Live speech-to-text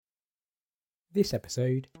This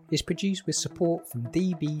episode is produced with support from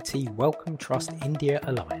DBT Wellcome Trust India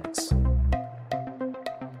Alliance.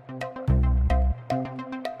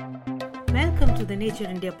 Welcome to the Nature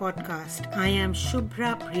India podcast. I am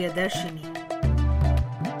Shubhra Priyadarshini.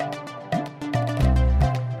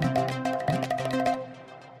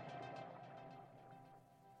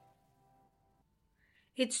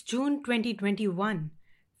 It's June 2021,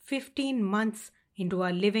 15 months into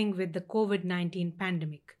our living with the COVID-19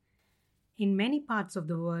 pandemic. In many parts of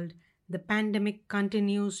the world, the pandemic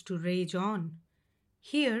continues to rage on.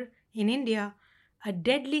 Here, in India, a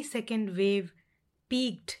deadly second wave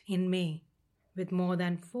peaked in May, with more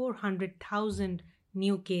than 400,000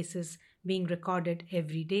 new cases being recorded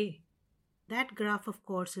every day. That graph, of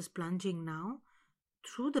course, is plunging now.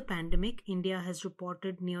 Through the pandemic, India has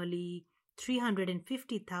reported nearly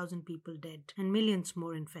 350,000 people dead and millions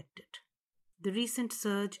more infected. The recent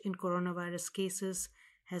surge in coronavirus cases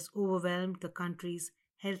has overwhelmed the country's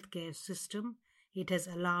healthcare system. It has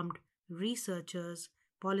alarmed researchers,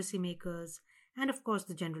 policymakers, and of course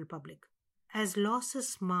the general public. As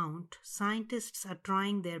losses mount, scientists are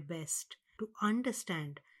trying their best to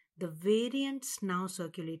understand the variants now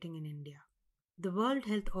circulating in India. The World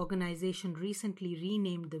Health Organization recently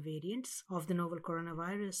renamed the variants of the novel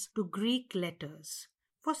coronavirus to Greek letters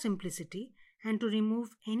for simplicity and to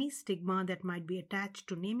remove any stigma that might be attached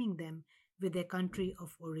to naming them with their country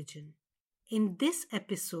of origin. In this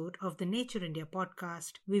episode of the Nature India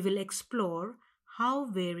podcast, we will explore how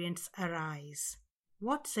variants arise,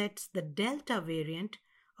 what sets the Delta variant,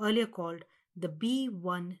 earlier called the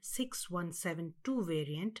B.1.617.2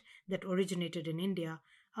 variant that originated in India,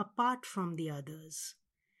 apart from the others.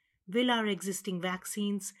 Will our existing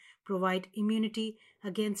vaccines provide immunity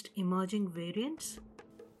against emerging variants?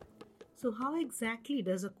 So how exactly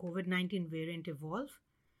does a COVID-19 variant evolve?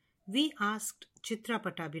 We asked Chitra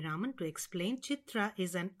Pattabhiraman to explain. Chitra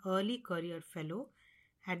is an early career fellow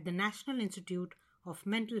at the National Institute of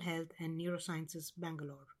Mental Health and Neurosciences,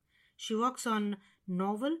 Bangalore. She works on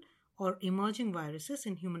novel or emerging viruses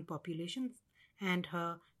in human populations, and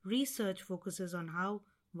her research focuses on how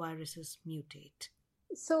viruses mutate.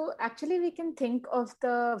 So actually, we can think of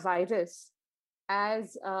the virus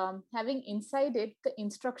as having inside it the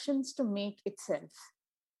instructions to make itself.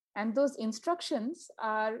 And those instructions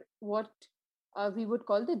are what we would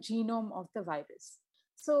call the genome of the virus.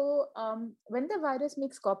 So when the virus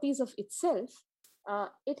makes copies of itself,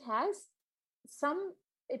 it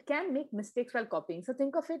can make mistakes while copying. So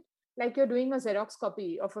think of it like you're doing a Xerox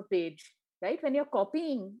copy of a page, right? When you're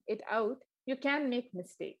copying it out, you can make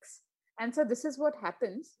mistakes. And so this is what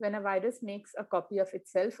happens when a virus makes a copy of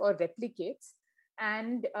itself or replicates.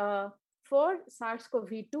 And for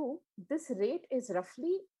SARS-CoV-2, this rate is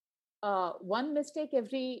roughly one mistake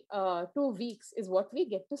every 2 weeks is what we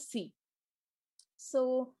get to see.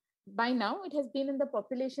 So by now, it has been in the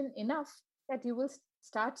population enough that you will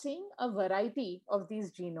start seeing a variety of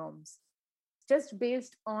these genomes, just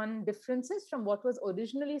based on differences from what was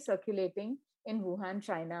originally circulating in Wuhan,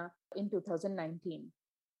 China in 2019.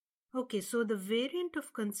 Okay, so the variant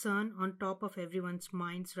of concern on top of everyone's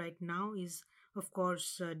minds right now is, of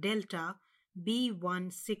course, Delta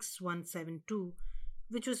B.1.617.2,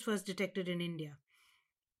 which was first detected in India.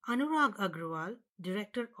 Anurag Agrawal,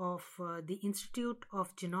 director of the Institute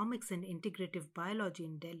of Genomics and Integrative Biology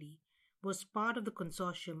in Delhi, was part of the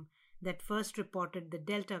consortium that first reported the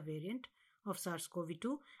Delta variant of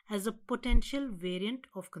SARS-CoV-2 as a potential variant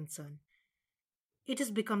of concern. It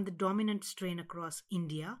has become the dominant strain across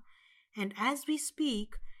India, and as we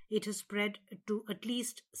speak, it has spread to at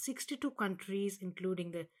least 62 countries,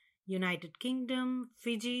 including the United Kingdom,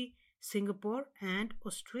 Fiji, Singapore, and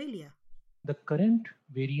Australia. The current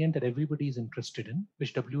variant that everybody is interested in,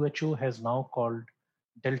 which WHO has now called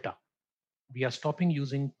Delta. We are stopping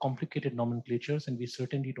using complicated nomenclatures, and we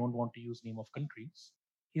certainly don't want to use name of countries,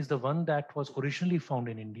 is the one that was originally found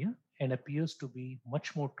in India and appears to be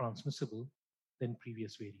much more transmissible than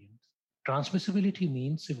previous variants. Transmissibility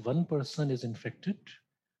means if one person is infected,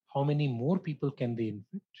 how many more people can they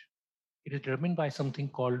infect? It is determined by something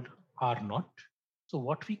called R naught. So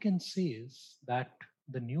what we can say is that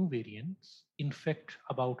the new variants infect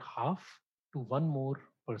about half to one more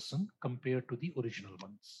person compared to the original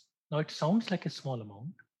ones. Now it sounds like a small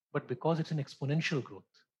amount, but because it's an exponential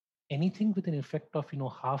growth, anything with an effect of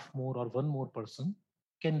half more or one more person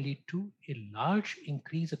can lead to a large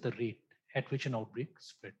increase at the rate at which an outbreak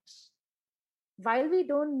spreads. While we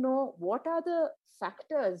don't know what are the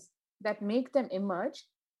factors that make them emerge,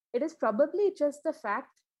 it is probably just the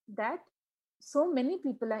fact that so many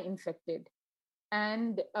people are infected.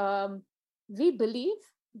 And we believe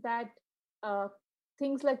that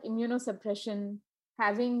things like immunosuppression,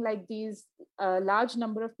 having like these large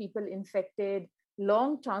number of people infected,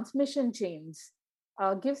 long transmission chains,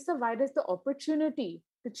 gives the virus the opportunity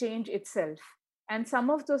to change itself. And some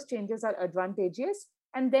of those changes are advantageous.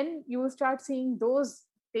 And then you will start seeing those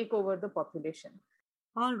take over the population.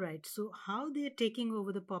 All right, so how they're taking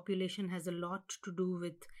over the population has a lot to do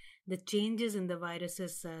with the changes in the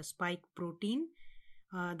virus's spike protein,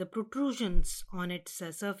 the protrusions on its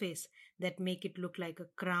surface that make it look like a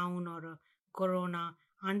crown or a corona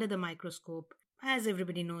under the microscope, as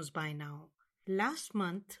everybody knows by now. Last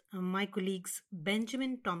month, my colleagues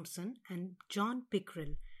Benjamin Thompson and John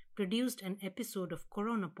Pickrell produced an episode of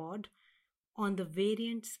CoronaPod on the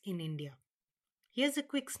variants in India. Here's a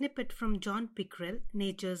quick snippet from John Pickrell,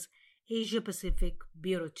 Nature's Asia Pacific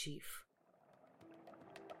Bureau Chief.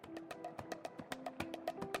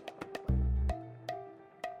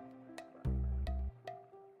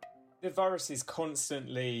 The virus is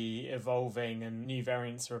constantly evolving and new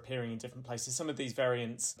variants are appearing in different places. Some of these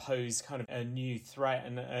variants pose kind of a new threat,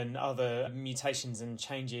 and other mutations and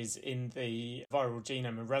changes in the viral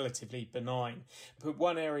genome are relatively benign. But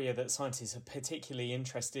one area that scientists are particularly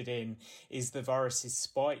interested in is the virus's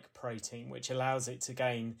spike protein, which allows it to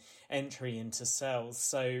gain entry into cells.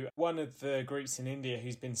 So one of the groups in India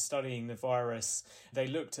who's been studying the virus, they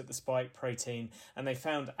looked at the spike protein and they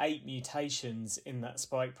found 8 mutations in that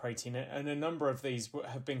spike protein. And a number of these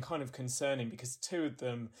have been kind of concerning because 2 of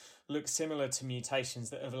them look similar to mutations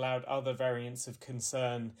that have allowed other variants of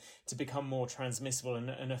concern to become more transmissible.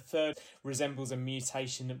 And a third resembles a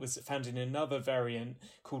mutation that was found in another variant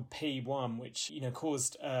called P1, which,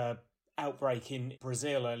 caused outbreak in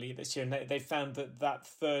Brazil earlier this year, and they found that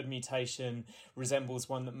third mutation resembles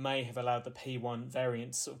one that may have allowed the P1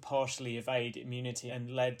 variant to sort of partially evade immunity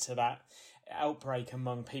and led to that outbreak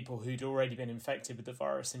among people who'd already been infected with the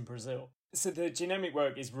virus in Brazil. So the genomic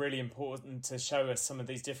work is really important to show us some of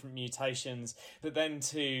these different mutations, but then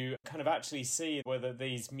to kind of actually see whether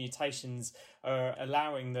these mutations are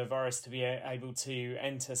allowing the virus to be able to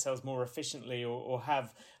enter cells more efficiently or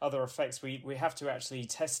have other effects. We have to actually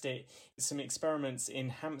test it. Some experiments in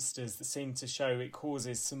hamsters that seem to show it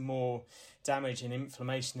causes some more damage and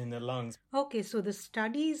inflammation in the lungs. Okay, so the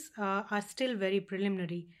studies are still very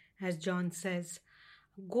preliminary, as John says.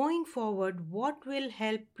 Going forward, what will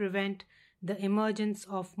help prevent the emergence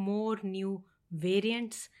of more new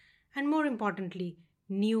variants and, more importantly,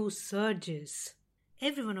 new surges?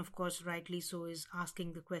 Everyone, of course, rightly so, is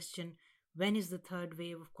asking the question, when is the third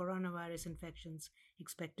wave of coronavirus infections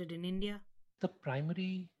expected in India? The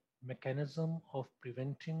primary mechanism of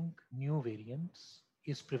preventing new variants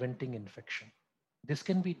is preventing infection. This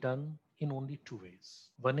can be done in only 2 ways.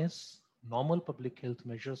 One is normal public health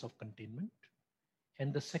measures of containment,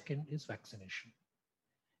 and the second is vaccination.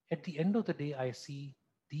 At the end of the day, I see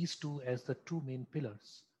these 2 as the 2 main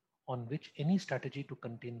pillars on which any strategy to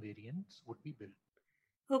contain variants would be built.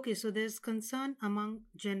 Okay, so there's concern among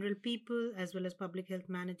general people as well as public health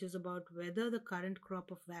managers about whether the current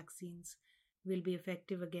crop of vaccines will be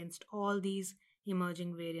effective against all these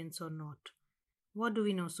emerging variants or not. What do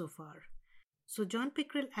we know so far? So John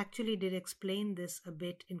Pickrell actually did explain this a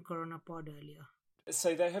bit in CoronaPod earlier.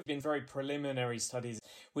 So there have been very preliminary studies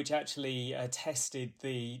which actually tested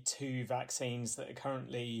the 2 vaccines that are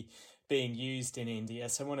currently being used in India.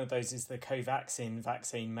 So one of those is the Covaxin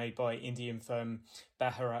vaccine made by Indian firm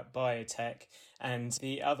Bharat Biotech, and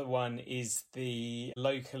the other one is the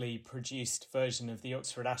locally produced version of the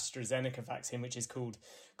Oxford AstraZeneca vaccine, which is called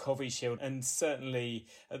Covishield. And certainly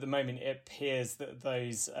at the moment it appears that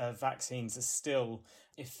those vaccines are still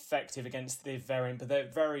effective against the variant, but they're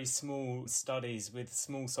very small studies with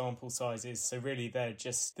small sample sizes. So really they're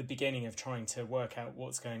just the beginning of trying to work out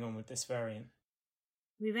what's going on with this variant.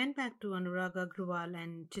 We went back to Anurag Agrawal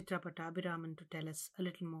and Chitra Pattabhiraman to tell us a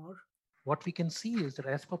little more. What we can see is that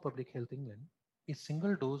as per Public Health England, a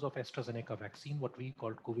single dose of AstraZeneca vaccine, what we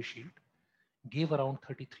called Covishield, gave around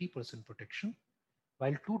 33% protection,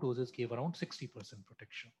 while 2 doses gave around 60%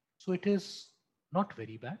 protection. So it is not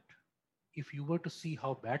very bad. If you were to see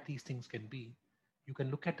how bad these things can be, you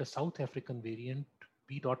can look at the South African variant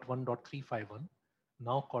B.1.351,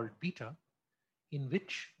 now called Beta, in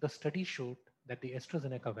which the study showed that the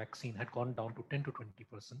AstraZeneca vaccine had gone down to 10 to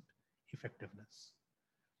 20% effectiveness.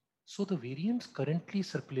 So the variants currently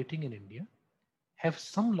circulating in India have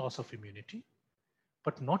some loss of immunity,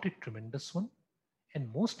 but not a tremendous one.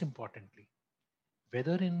 And most importantly,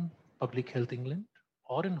 whether in Public Health England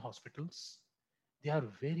or in hospitals, there are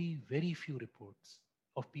very, very few reports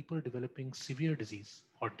of people developing severe disease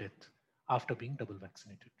or death after being double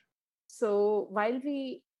vaccinated. So while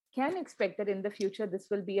we can expect that in the future, this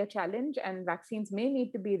will be a challenge and vaccines may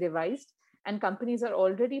need to be revised. And companies are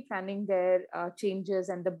already planning their changes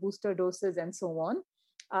and the booster doses and so on.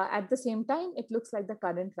 At the same time, it looks like the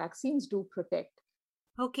current vaccines do protect.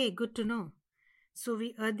 Okay, good to know. So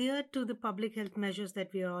we adhere to the public health measures that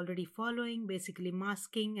we are already following, basically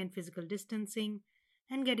masking and physical distancing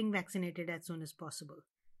and getting vaccinated as soon as possible.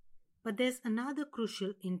 But there's another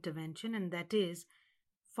crucial intervention, and that is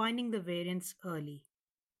finding the variants early.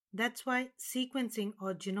 That's why sequencing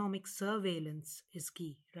or genomic surveillance is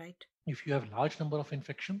key, right? If you have large number of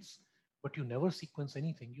infections, but you never sequence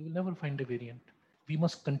anything, you will never find a variant. We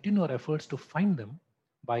must continue our efforts to find them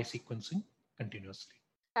by sequencing continuously.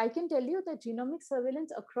 I can tell you that genomic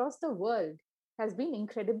surveillance across the world has been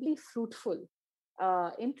incredibly fruitful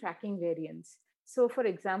in tracking variants. So, for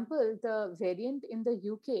example, the variant in the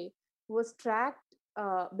UK was tracked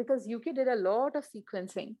because UK did a lot of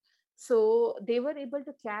sequencing. So they were able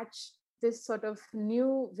to catch this sort of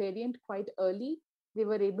new variant quite early. They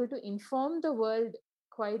were able to inform the world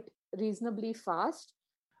quite reasonably fast.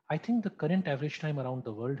 I think the current average time around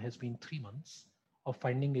the world has been 3 months of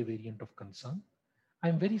finding a variant of concern.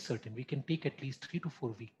 I'm very certain we can take at least 3 to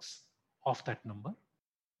 4 weeks off that number.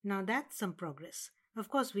 Now that's some progress. Of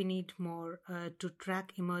course, we need more to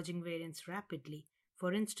track emerging variants rapidly.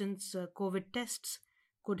 For instance, COVID tests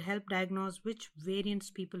could help diagnose which variants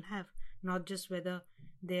people have, not just whether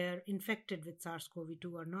they're infected with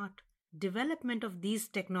SARS-CoV-2 or not. Development of these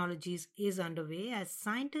technologies is underway. As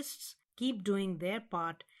scientists keep doing their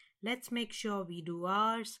part, let's make sure we do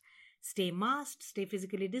ours. Stay masked, stay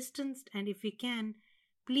physically distanced, and if we can,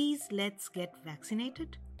 please let's get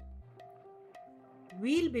vaccinated.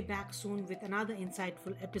 We'll be back soon with another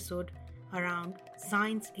insightful episode around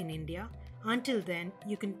science in India. Until then,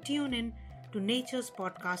 you can tune in to Nature's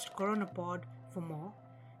podcast Coronapod for more.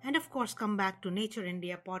 And of course, come back to Nature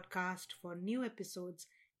India podcast for new episodes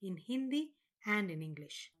in Hindi and in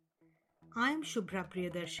English. I'm Shubhra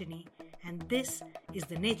Priyadarshini, and this is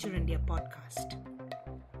the Nature India podcast.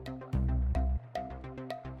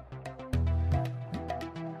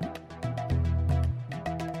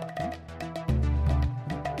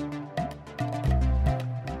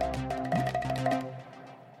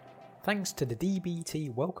 Thanks to the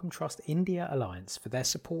DBT Wellcome Trust India Alliance for their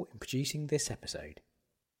support in producing this episode.